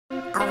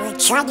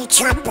trying to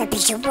chop a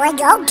piece of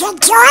wood. Okay,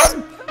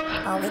 join.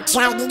 Oh, the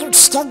tiny you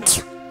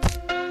stink.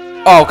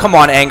 Oh, come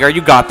on, Anger.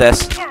 You got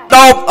this.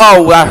 No.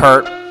 Oh, that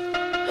hurt.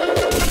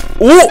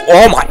 Ooh,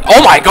 oh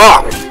my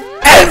gosh.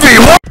 Envy.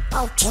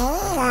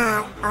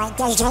 Okay, what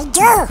does I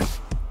do?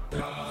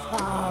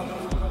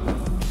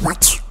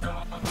 What?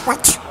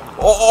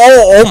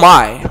 Oh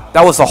my.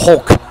 That was the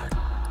Hulk.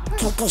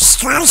 Get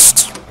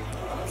disgust.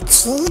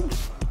 See?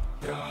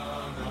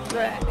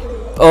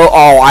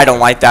 Oh, I don't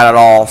like that at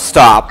all.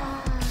 Stop.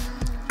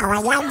 Oh, I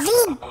love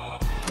you.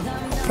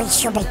 Please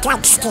show me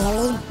that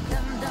scary.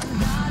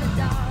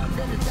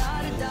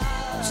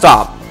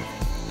 Stop.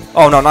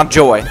 Oh no, not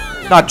Joy.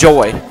 Not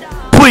Joy.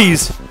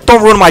 Please,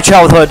 don't ruin my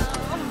childhood.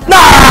 No!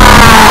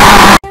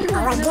 Oh,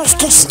 I'm just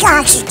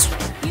disgusted.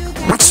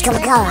 What's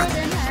going on?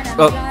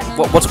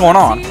 What's going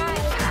on?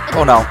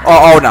 Oh no.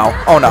 Oh no.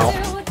 Oh no.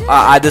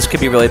 This could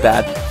be really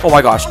bad. Oh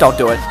my gosh, don't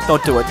do it.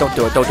 Don't do it. Don't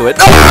do it. Don't do it.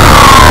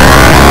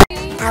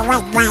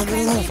 Alright,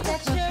 Riley.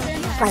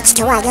 What's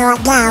going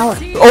on now?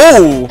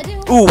 Oh!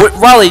 Ooh,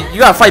 Riley, you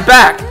gotta fight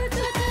back!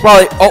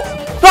 Riley, oh,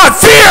 not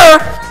fear!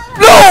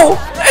 No!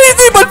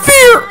 Anything but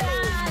fear!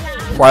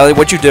 Riley,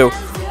 what'd you do?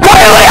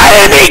 Riley, I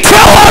didn't mean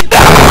kill him!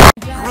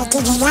 What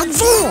did you not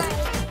do?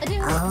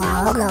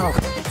 Oh, no.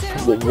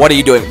 What are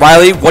you doing?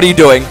 Riley, what are you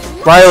doing?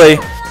 Riley!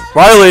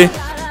 Riley!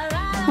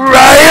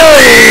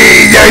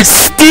 Riley! You're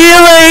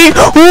stealing!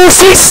 Ooh,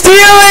 she's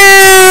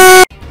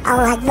stealing!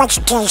 Alright, what's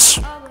this?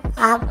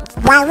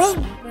 Riley,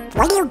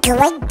 what are you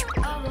doing?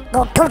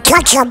 Don't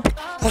touch him.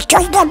 He's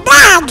doing it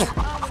bad.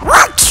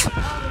 What?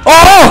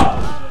 Oh!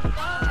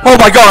 Oh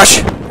my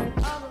gosh!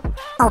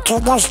 Okay,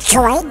 there's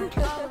Joy.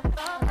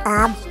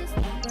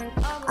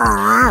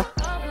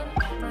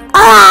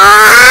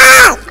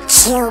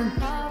 Two.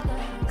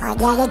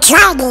 Another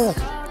Johnny.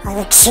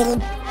 Let's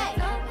see.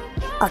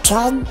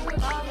 Okay.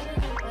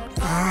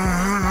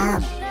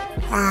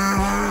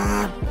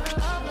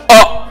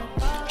 Oh!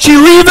 She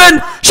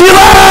leaving! She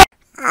left!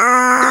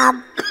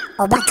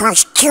 Oh my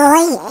gosh,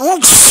 Joy,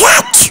 it's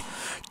shit!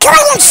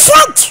 Joy, it's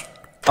shit!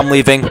 I'm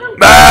leaving.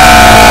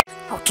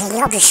 Okay, you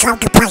have to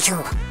solve the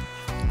puzzle.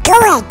 Do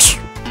it!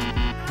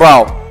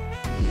 Bro,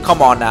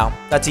 come on now.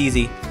 That's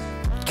easy.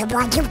 Come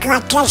on, you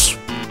got this.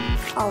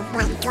 Oh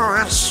my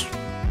gosh.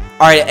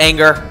 Alright,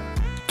 Anger.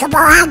 Come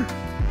on!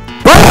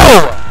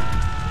 Bro!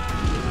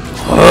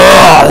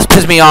 Ugh, this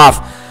pissed me off.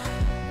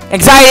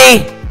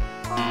 Anxiety!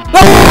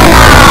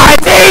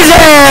 It's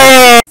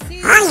easy!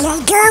 Hi,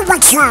 Anger,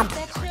 what's up?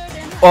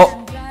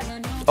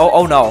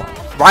 Oh no.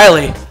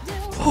 Riley.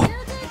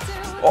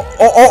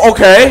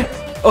 Okay.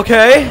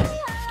 Okay.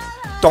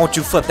 Don't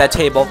you flip that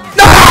table.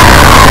 No!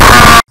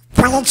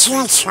 What is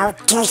this? Oh,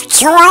 there's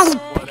Joy.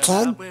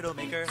 Okay.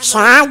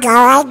 Sean, go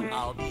ahead.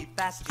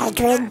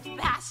 Adrian.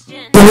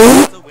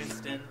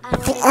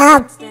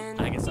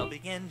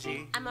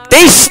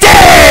 They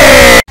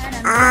stay!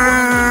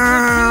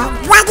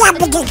 What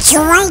happened to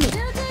Joy?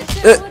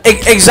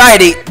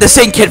 Anxiety. This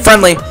ain't kid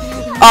friendly.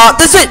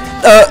 This ain't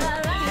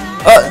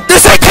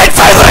kid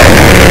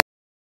friendly!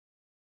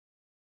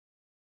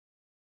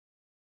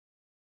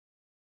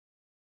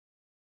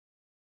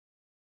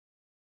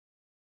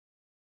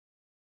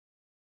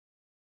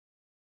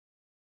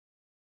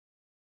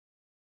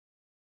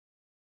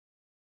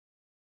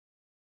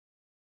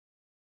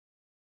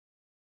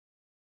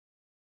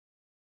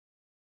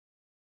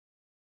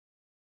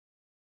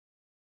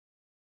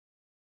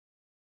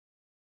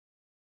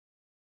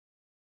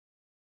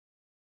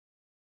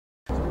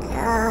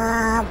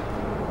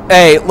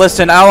 Hey,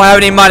 listen, I don't have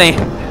any money.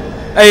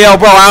 Hey, yo,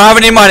 bro, I don't have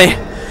any money.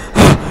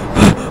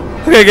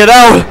 I gotta get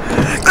out.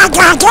 I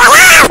gotta get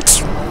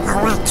out!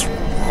 Alright.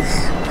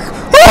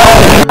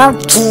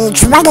 Okay,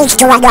 so what is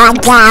going on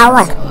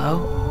now? Hello?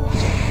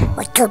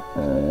 What's up?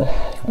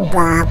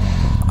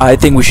 I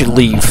think we should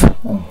leave.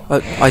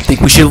 I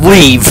think we should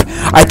leave.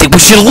 I think we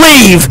should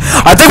leave.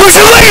 I think we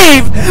should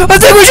leave. I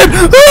think we should.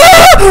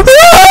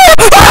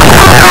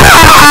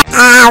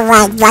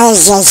 Alright, what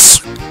is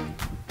this?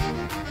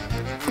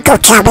 Go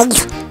tell me.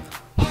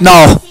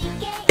 No,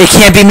 it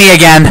can't be me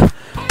again.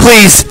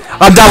 Please,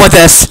 I'm done with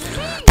this.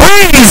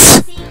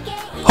 Please!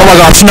 Oh my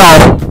gosh, no.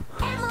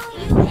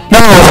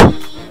 No.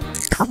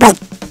 Oh my.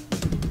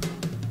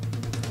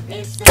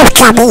 Go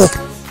tell me.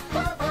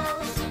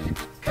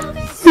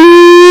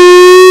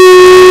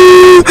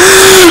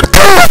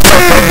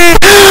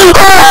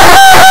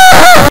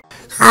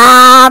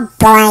 Oh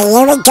boy,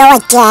 here we go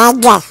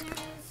again.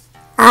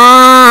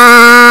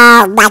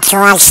 Oh, my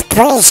gosh,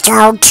 please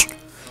don't.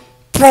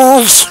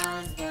 Please.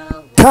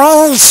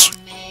 Please.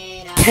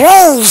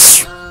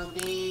 Please.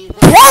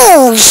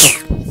 Please.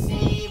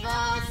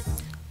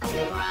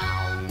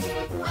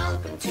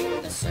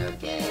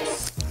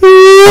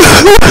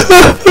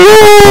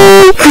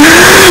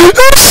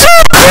 It's so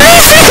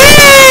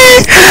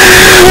crazy!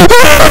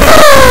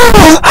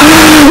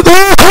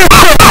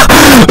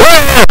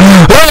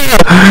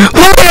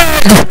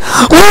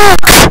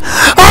 Look!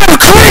 I'm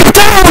creeped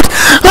out!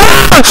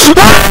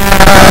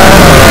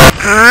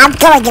 I'm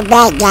going to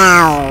bed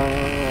now.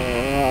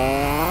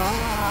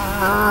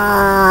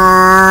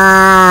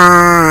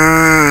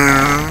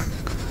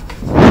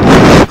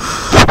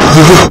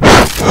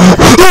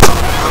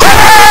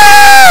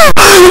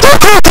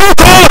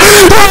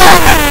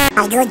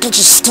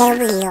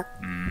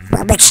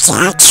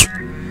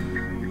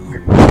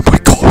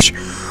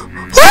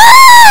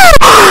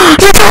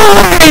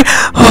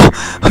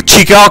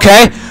 Chica,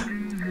 okay?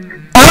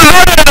 No,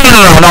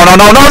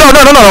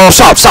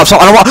 stop. I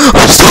don't want,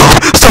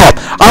 stop.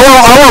 I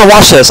don't want to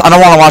watch this. I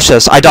don't want to watch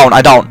this. I don't.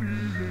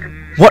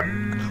 What?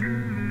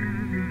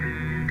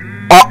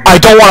 I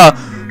don't want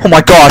to, oh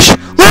my gosh.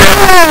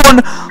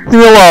 Leave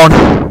me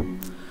alone.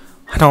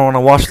 I don't want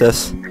to watch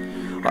this.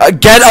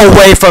 Get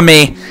away from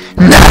me.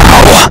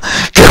 Now!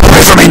 Get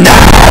away from me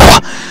now!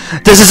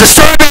 This is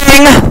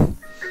disturbing!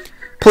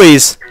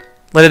 Please,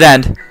 let it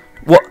end.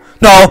 What?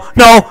 No!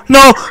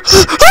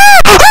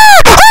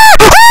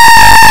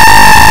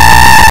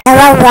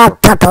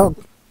 Bubble.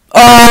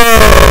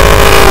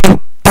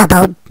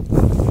 Bubble.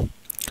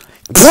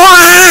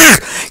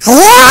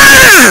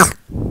 Yeah!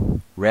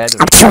 Red.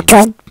 I'm so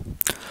good.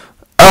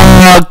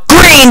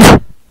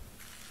 Green!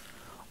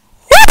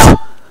 Woo!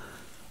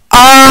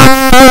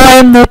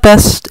 I'm the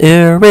best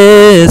there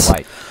is.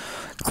 White.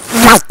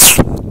 Right.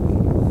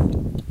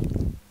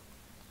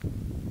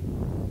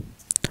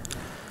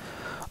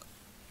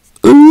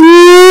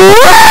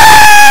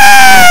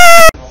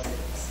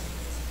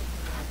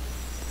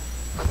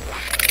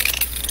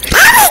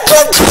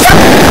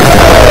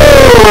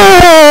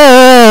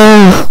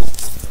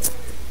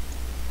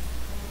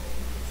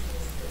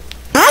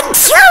 I'm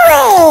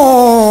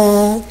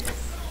sorry.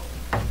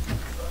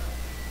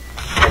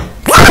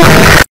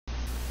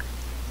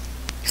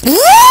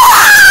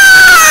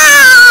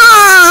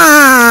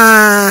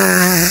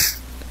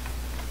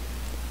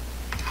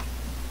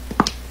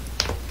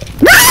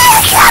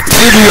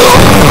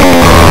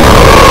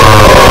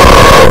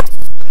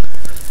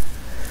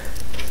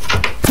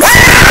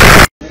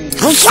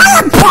 Is that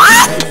a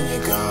pet?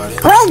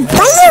 Wait, what are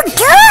you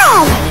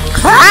doing?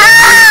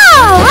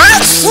 Oh,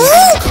 I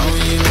see.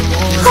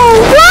 Oh,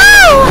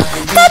 wow!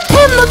 That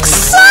pen looks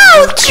so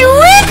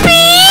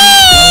drippy!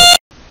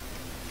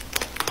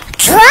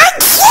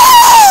 Crunchy!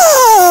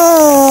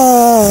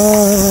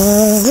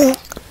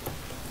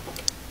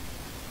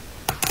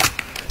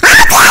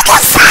 I'm like a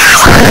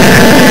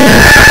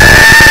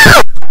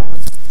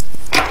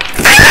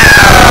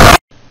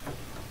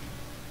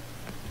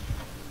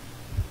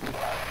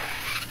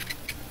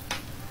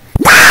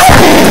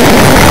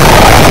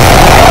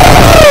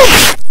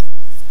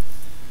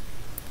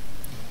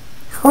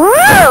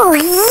oh,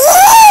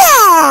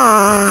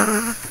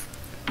 yeah!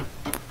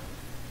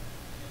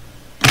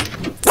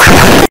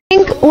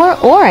 Pink or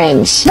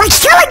orange?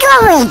 Let's go with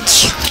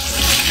orange!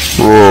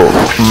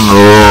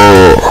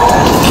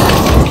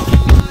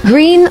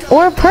 Green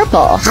or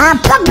purple?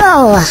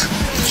 Purple!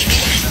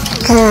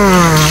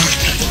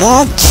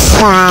 That's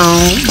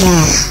fine.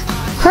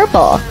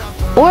 Purple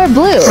or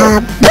blue?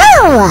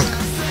 Blue!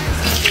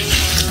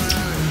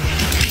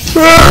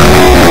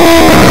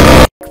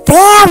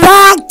 Where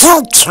are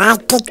cakes? I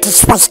think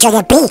this was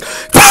gonna be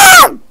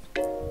blue!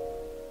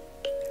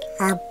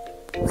 Well,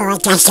 I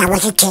guess that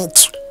was a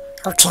cake.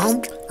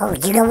 Okay. Oh,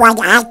 you know what?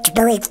 I have to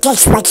believe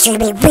this one's gonna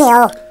be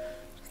real.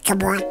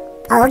 Come on.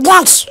 Oh,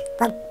 yes!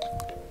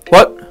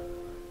 What?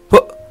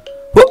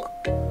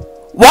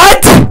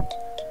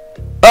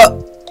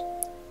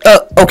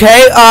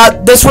 Okay,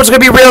 this one's gonna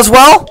be real as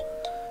well?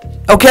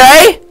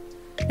 Okay?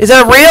 Is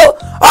that real?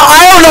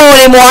 I don't know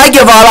anymore, I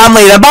give up, I'm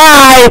leaving,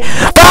 bye!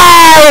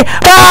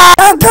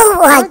 Blue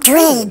or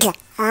green?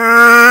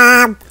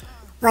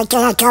 We're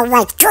gonna go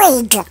with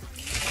green.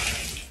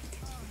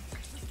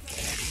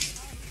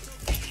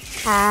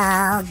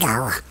 Oh,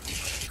 no.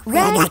 We're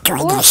Red not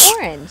doing or this.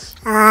 orange?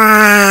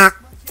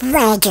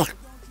 Red.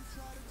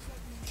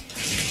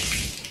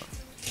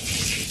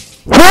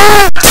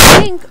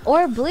 Pink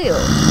or blue?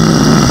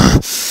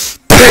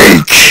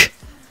 Pink!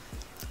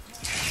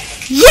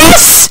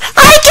 Yes!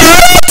 I got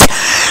it!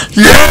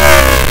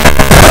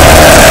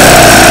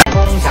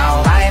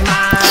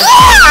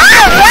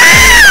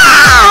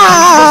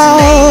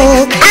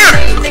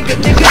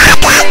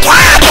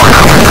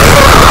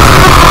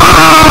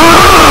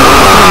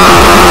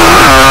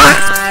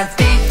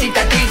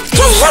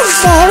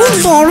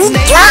 Very good!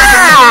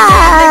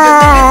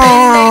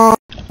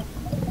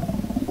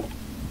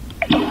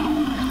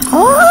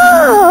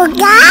 Oh,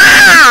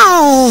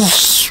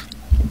 nice!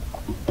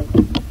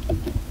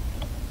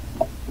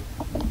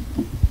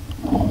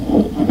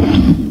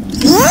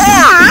 Yeah, I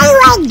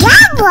like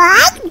that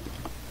one!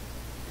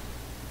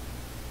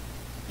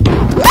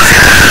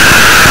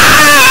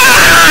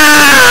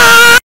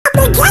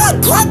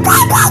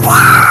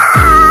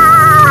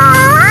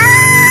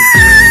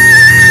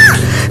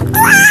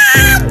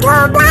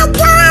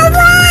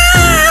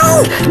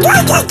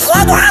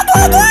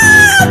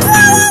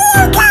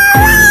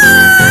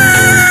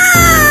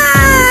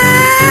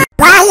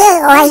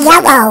 Violet or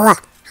yellow?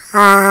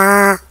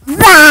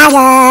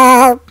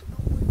 Violet.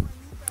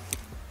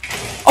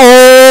 Oh,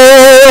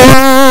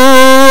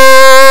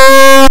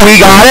 we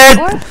got it.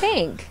 Or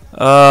pink?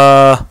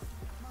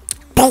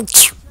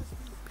 Peach.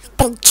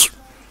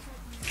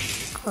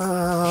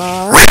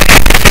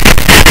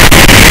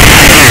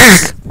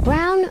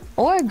 Brown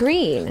or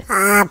green?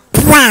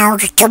 Brown,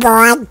 come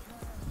on.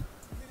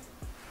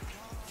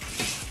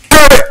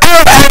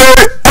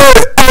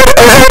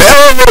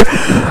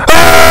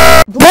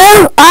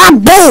 Blue or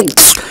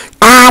beige?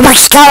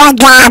 going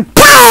to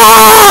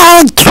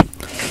pink!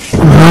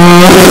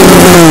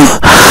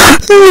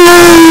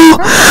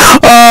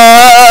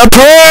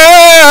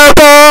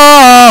 Purple!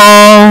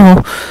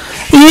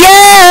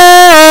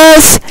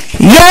 Yes!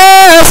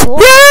 Yes! Blue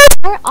Yes!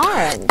 or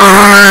orange?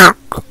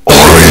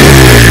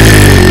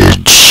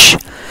 Orange!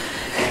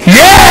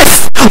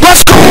 Yes!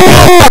 Let's go!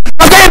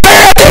 Okay,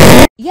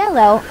 baby!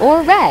 Yellow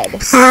or red?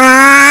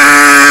 Red!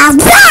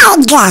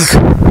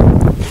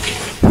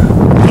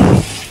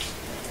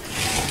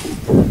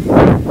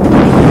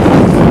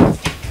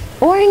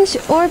 Orange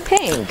or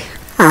pink?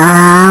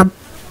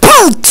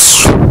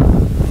 Peach!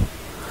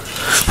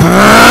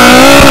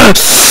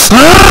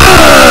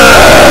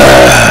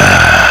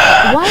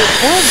 White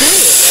or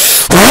blue?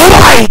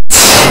 Right!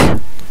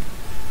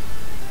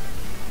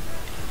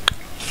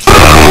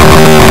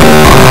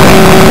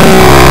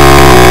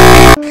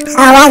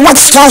 Alright,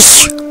 what's this?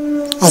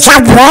 Is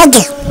that red?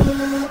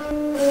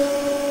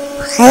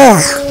 Ew!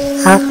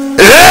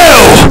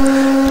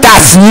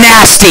 That's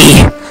nasty!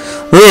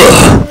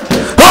 Ugh!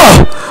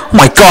 Oh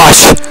my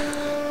gosh!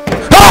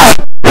 Ah!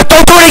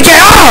 Don't do it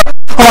again! Ah!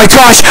 Oh my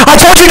gosh! I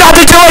told you not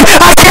to do it!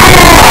 I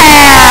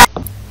can't!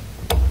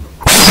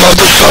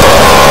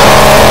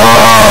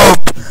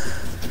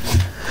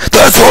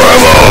 That's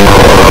horrible!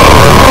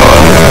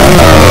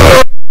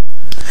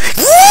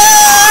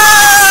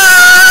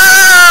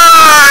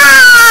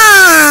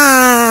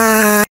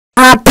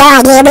 Okay,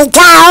 here we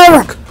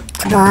go!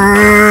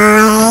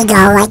 Boy,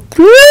 go it.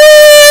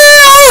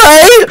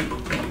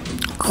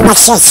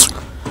 What's this?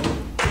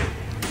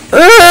 Ooh,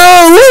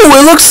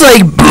 it looks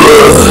like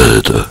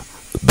blood.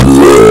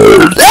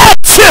 Blood.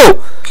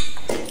 Achoo!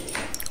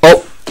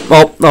 Oh,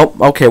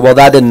 okay, well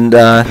that didn't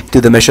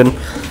do the mission.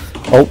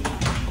 Oh.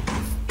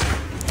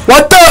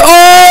 What the?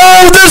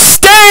 Oh, the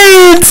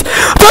stains!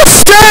 The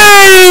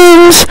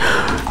stains!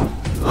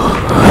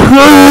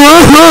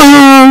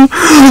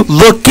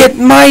 Look at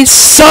my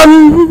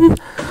son!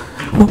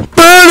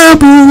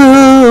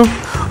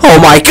 Oh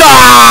my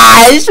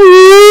gosh!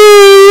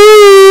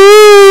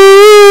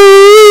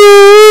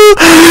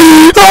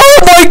 Oh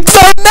my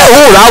god!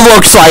 Oh, that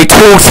looks like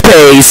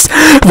toothpaste!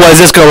 What is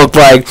this gonna look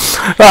like?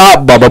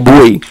 Baba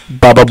Booey.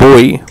 Baba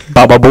Booey.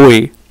 Baba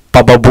Booey.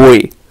 Baba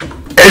Booey.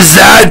 Is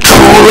that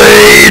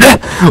Kool-Aid?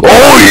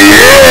 Oh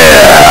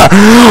yeah!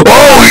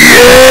 Oh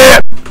yeah!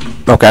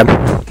 Okay.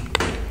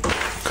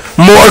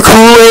 More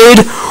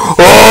Kool-Aid?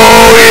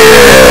 Oh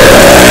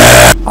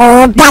yeah!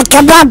 Oh, back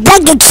to my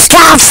big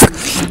stuff!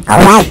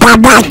 Alright,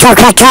 Mama,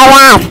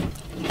 Coca-Cola!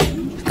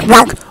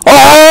 What?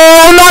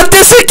 Oh, not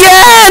this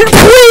again!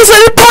 Please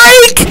let it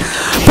break!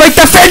 Break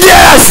the Fanta!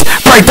 Yes!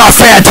 Break the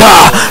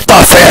Fanta!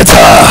 The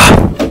Fanta!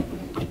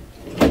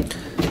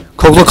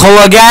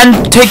 Coca-Cola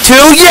again? Take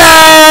two?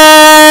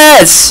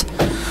 Yes!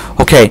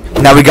 Okay,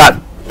 now we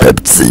got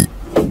Pepsi.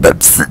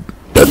 Pepsi.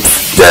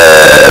 Pepsi.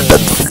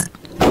 Pepsi.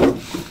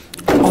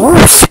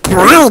 Oh,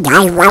 Sprite!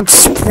 I want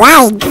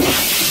Sprite!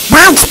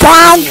 Want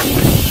Sprite!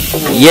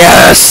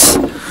 Yes!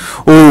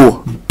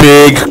 Ooh,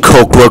 big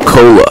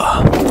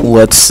Coca-Cola.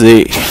 Let's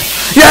see.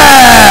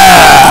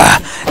 Yeah!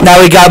 Now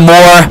we got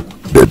more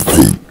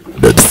Pepsi.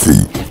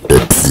 Pepsi.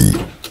 Pepsi.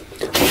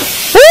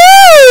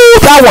 Woo!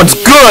 That one's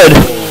good!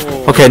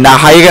 Okay, now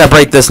how you gonna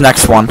break this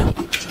next one?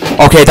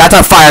 Okay, that's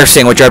a fire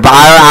extinguisher, but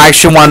I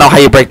actually want to know how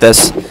you break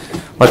this.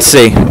 Let's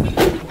see.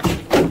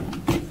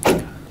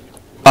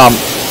 Oh!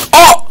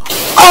 Oh!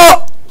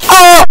 Oh!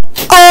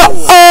 Oh!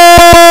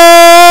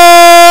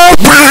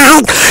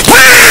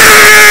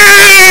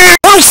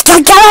 What's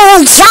to go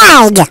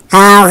inside?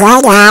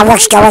 Alright,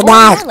 what's going Or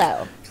on?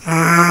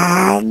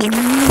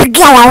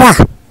 yellow?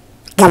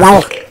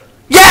 Yellow.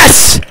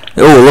 Yes!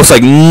 Oh, it looks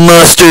like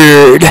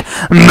mustard!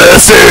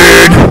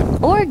 Mustard!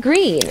 Or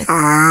green?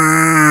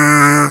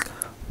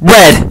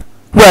 Red!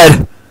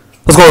 Red!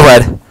 Let's go with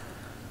red.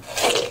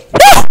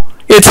 Woo!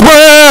 It's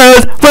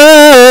red!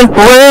 Red!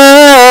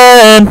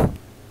 Red!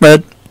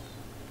 Red.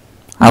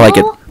 I like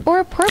it. Blue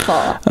or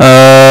purple?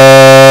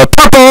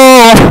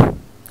 Purple!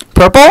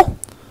 Purple?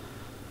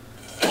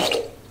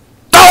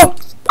 Oh!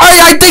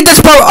 I think that's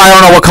purple. I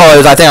don't know what color it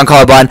is. I think I'm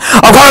colorblind.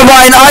 I'm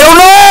colorblind! I don't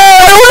know!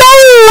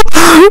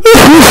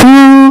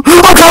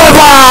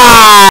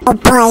 I'm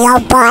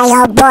colorblind!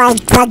 Oh boy,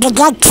 gonna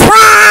get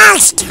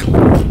crushed!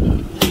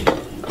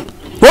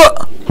 What?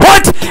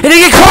 What? It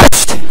didn't get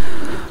crushed!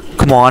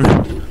 Come on.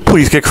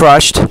 Please get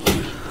crushed.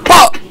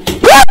 Oh!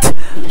 What?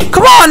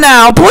 Come on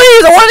now,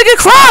 please! I want to get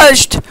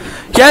crushed!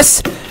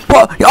 Yes?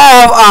 Well,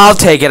 oh, I'll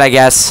take it, I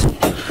guess.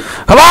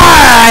 Come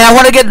on! I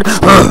want to get...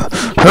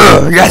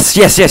 yes,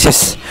 yes, yes,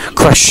 yes.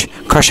 Crush.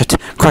 Crush it.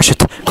 Crush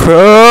it.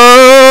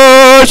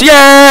 Crush!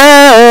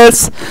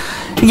 Yes!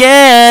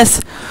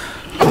 Yes!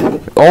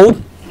 Oh.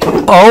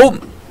 Oh.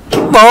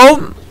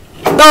 Oh.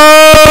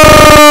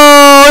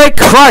 Oh! It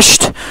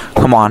crushed!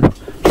 Come on.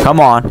 Come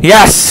on.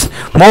 Yes!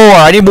 More!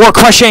 I need more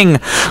crushing!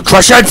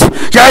 Crush it!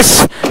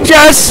 Yes!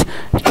 Yes!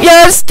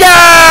 Yes!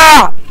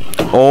 Yeah!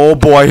 Oh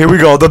boy, here we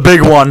go. The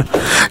big one.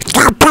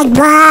 The big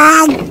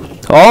one!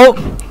 Oh!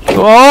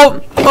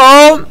 Oh!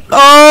 Oh!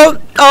 Oh!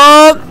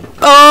 Oh!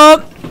 Oh!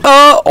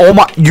 Oh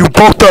my, you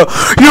broke the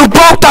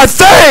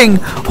thing!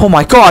 Oh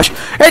my gosh.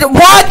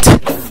 What?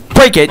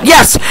 Break it.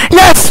 Yes!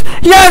 Yes!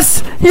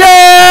 Yes!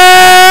 Yes!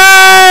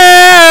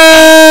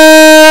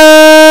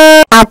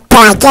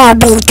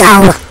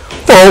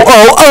 There we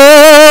go.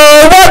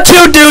 Oh, what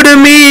you do to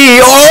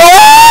me?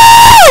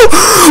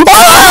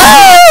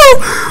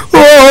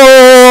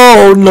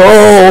 Oh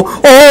no.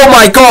 Oh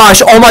my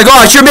gosh,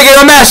 you're making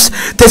a mess.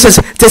 This is,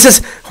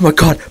 oh my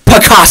god,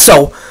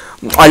 Picasso.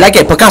 I like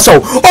it, Picasso.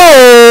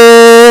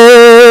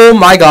 Oh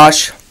my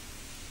gosh.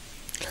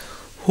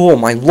 Oh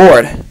my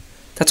lord.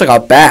 That's like a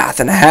bath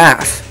and a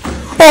half.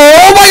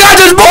 Oh my god,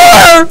 there's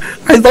more!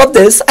 I love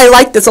this. I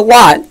like this a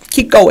lot.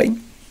 Keep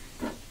going.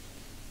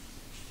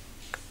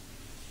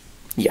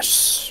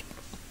 Yes.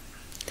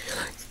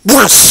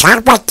 Yes, I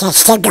like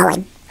this. Keep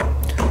going.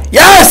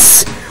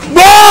 Yes!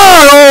 More!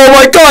 Oh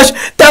my gosh!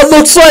 That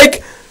looks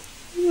like...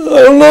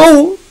 I don't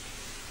know.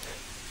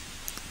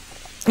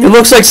 It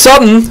looks like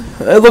something.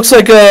 It looks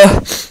like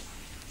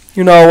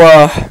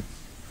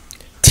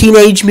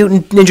Teenage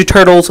Mutant Ninja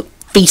Turtles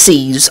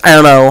feces. I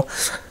don't know.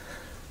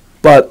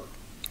 But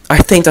I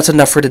think that's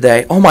enough for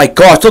today. Oh my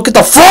gosh, look at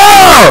the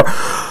floor!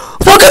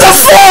 Look at the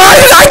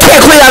floor! I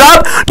can't clean that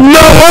up!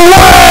 No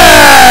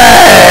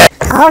way!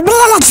 Oh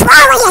man, it's raw.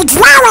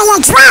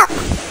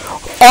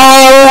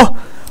 Oh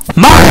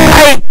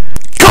my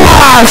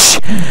gosh!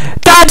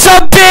 That's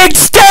a big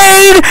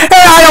stain! And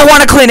I don't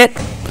want to clean it.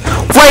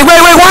 Wait, why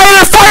are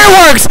there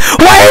fireworks?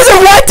 Why is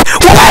it what?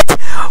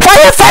 Why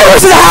are there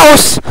fireworks in the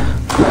house?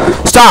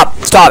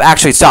 Stop,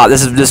 actually stop.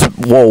 This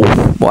whoa.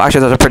 Well,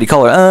 actually that's a pretty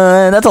color.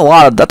 That's a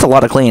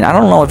lot of clean. I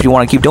don't know if you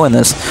want to keep doing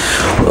this.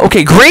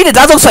 Okay, green,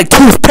 that looks like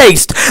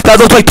toothpaste.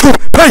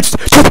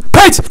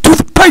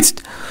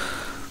 Toothpaste.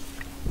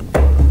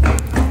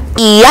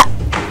 Yeah.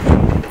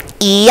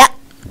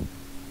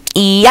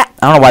 I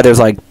don't know why there's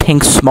like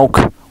pink smoke.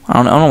 I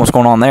don't know what's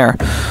going on there.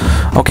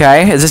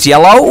 Okay, is this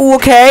yellow?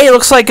 Okay, it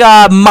looks like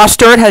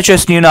mustard has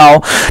just,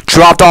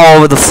 dropped all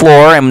over the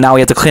floor, and now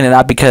we have to clean it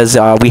up because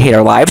we hate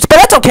our lives. But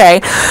that's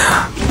okay.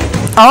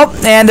 Oh,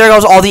 and there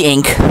goes all the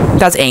ink.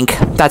 That's ink.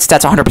 That's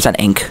 100%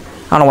 ink.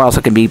 I don't know what else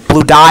it can be.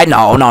 Blue dye?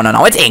 No.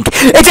 It's ink.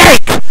 It's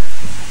ink!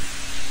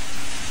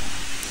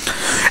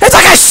 It's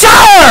like a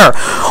shower!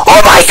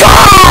 Oh my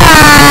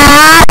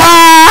god!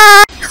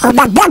 Oh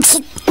my god.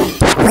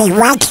 Wait,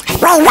 what?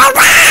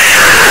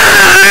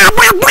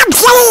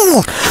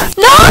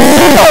 No!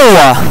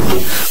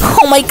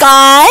 Oh my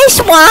gosh,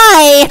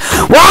 why?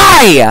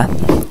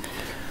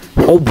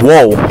 Oh,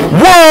 whoa.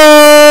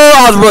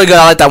 That was really good.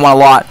 I like that one a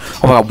lot.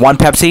 Oh my god, 1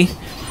 Pepsi,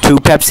 2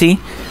 Pepsi,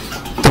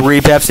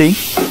 3 Pepsi,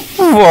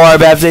 4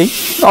 Pepsi.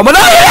 Oh my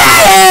god,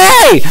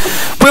 yay!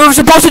 We were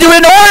supposed to do it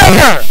in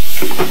order!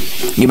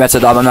 You messed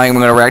it up. I'm not even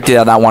going to react to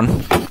that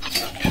one.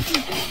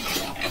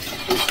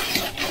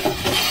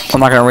 I'm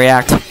not going to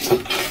react.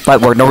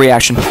 Light work, no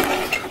reaction.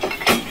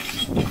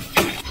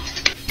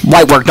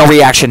 Light work, no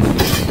reaction.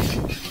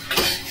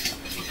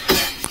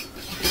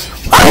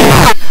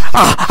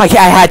 I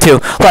had to.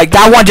 Like,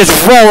 that one just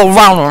rolled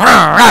around.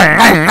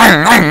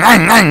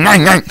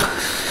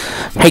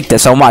 Hate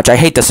this so much. I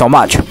hate this so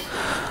much.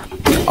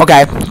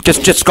 Okay,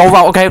 just go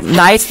around. Okay,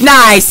 nice.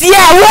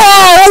 Yeah,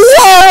 whoa.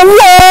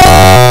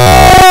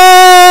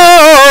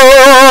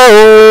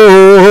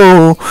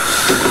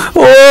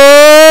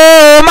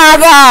 Oh my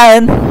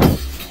god.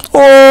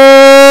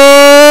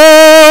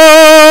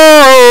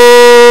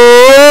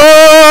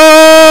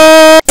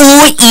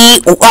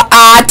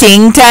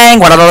 Ting tang,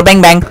 what a little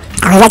bang bang.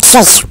 Oh, what's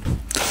this?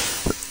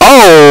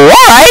 Oh,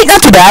 alright,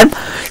 not too bad.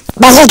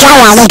 But it's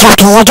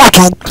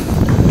okay.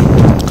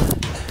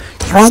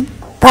 Right?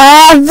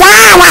 Oh,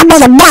 wow, I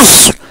made a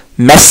mess.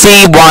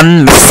 Messy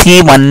one.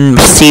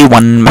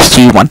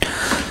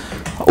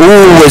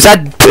 Ooh, is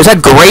that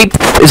grape?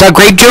 Is that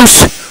grape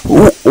juice?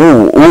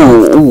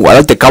 Ooh, I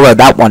like the color of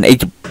that one.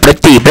 It's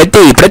pretty. I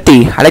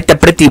like the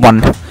pretty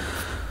one.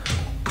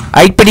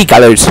 I like pretty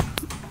colors.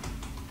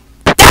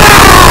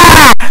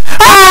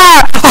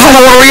 I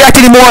don't want to react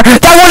anymore.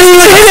 That one didn't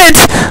even hit it.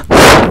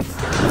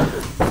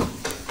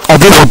 Oh,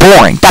 these are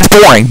boring. That's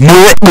boring.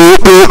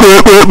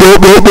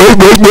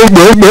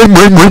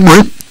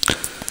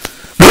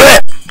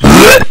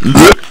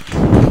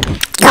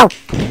 Go.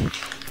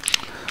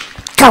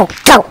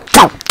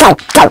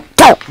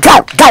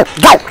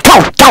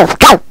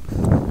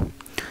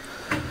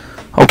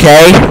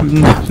 Okay,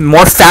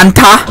 more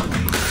Fanta.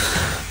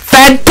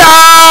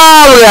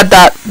 Look at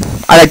that.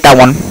 I like that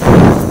one.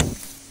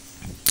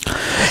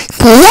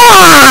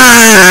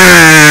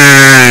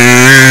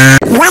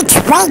 Let's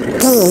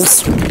rate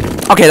these.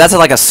 Okay, that's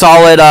like a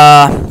solid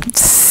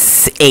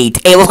 8.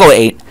 8. Let's go with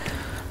 8.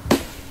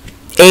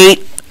 8.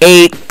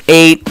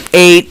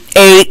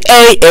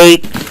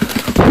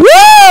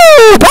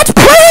 Woo! That's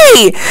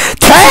pretty.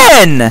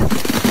 10.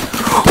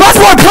 That's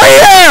more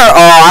prettier.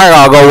 Oh, I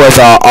gotta go with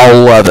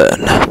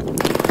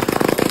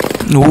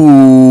 11.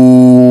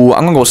 Ooh,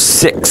 I'm gonna go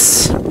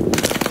 6.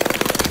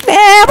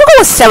 We'll go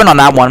with 7 on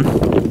that one.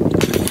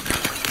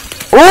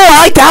 Ooh, I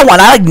like that one.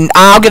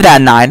 I'll give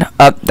that a 9.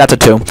 That's a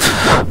 2.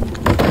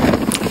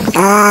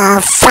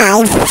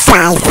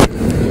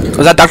 5.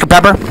 Was that Dr.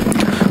 Pepper?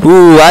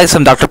 Ooh, I like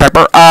some Dr.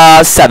 Pepper.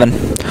 7.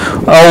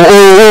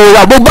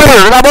 That will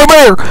bear.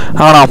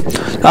 I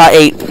don't know.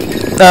 8.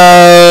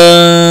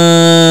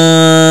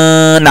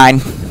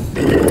 9.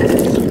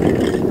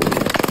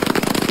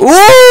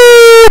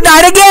 Ooh,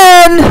 9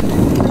 again.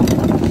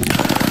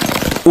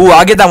 Ooh,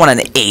 I'll get that one an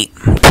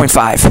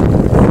 8.5.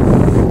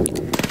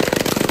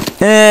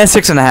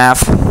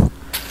 6.5.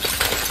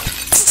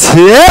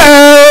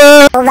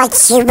 10. Let's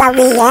see what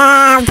we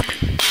have.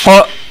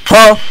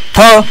 There's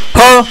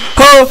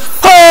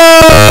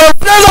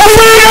a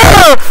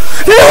wiener!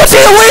 You don't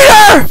see the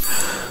wiener!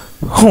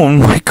 Oh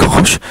my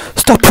gosh!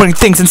 Stop putting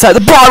things inside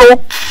the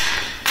bottle!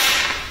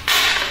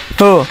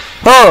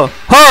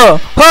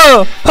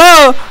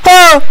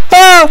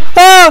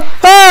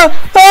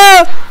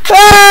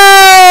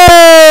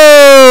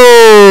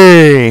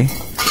 Hey!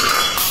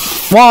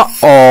 What?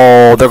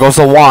 Oh, there goes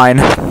the wine.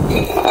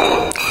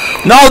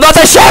 No, not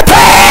the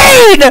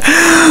champagne!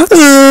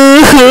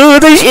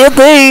 The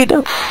champagne!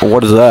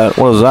 What is that?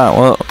 What is that?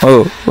 What?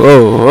 Oh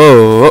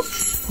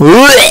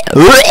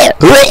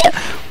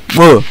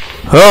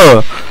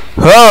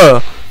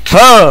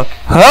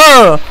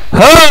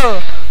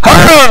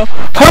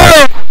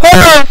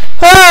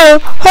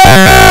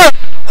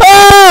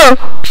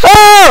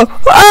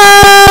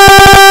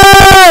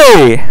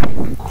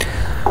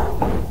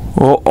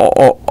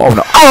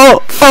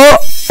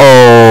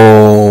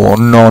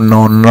no.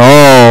 Oh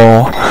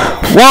no.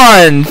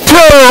 1, 2.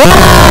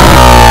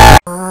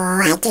 Oh,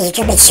 I think it's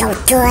gonna be so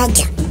good.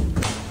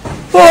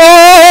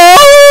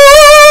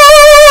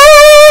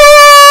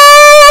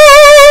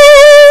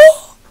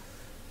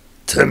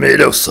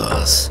 Tomato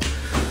sauce.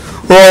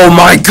 Oh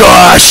my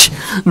gosh!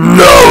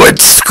 No,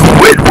 it's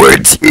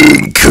Squidward's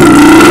ink.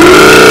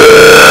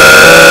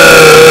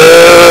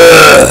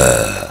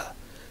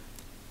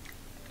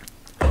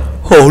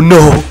 Oh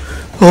no!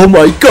 Oh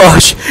my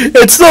gosh!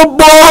 It's the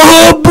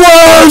ball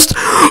blast!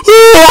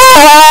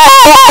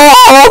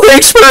 Oh, the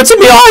experience in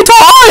me eye to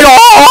eye!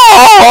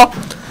 Oh!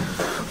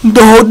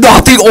 No,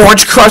 not the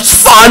Orange Crush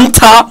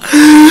Fanta!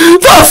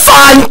 The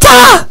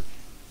Fanta!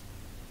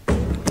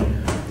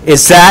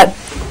 Is that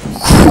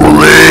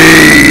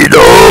Great!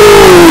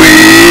 Oh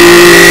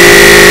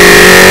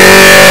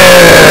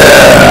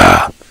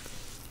yeah!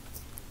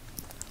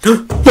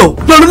 No!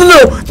 Not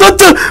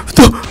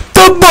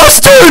the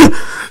mustard!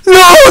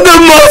 No, the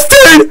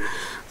mustard!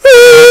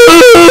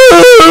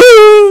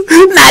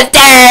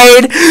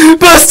 Mustard!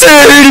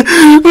 Mustard!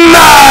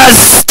 No!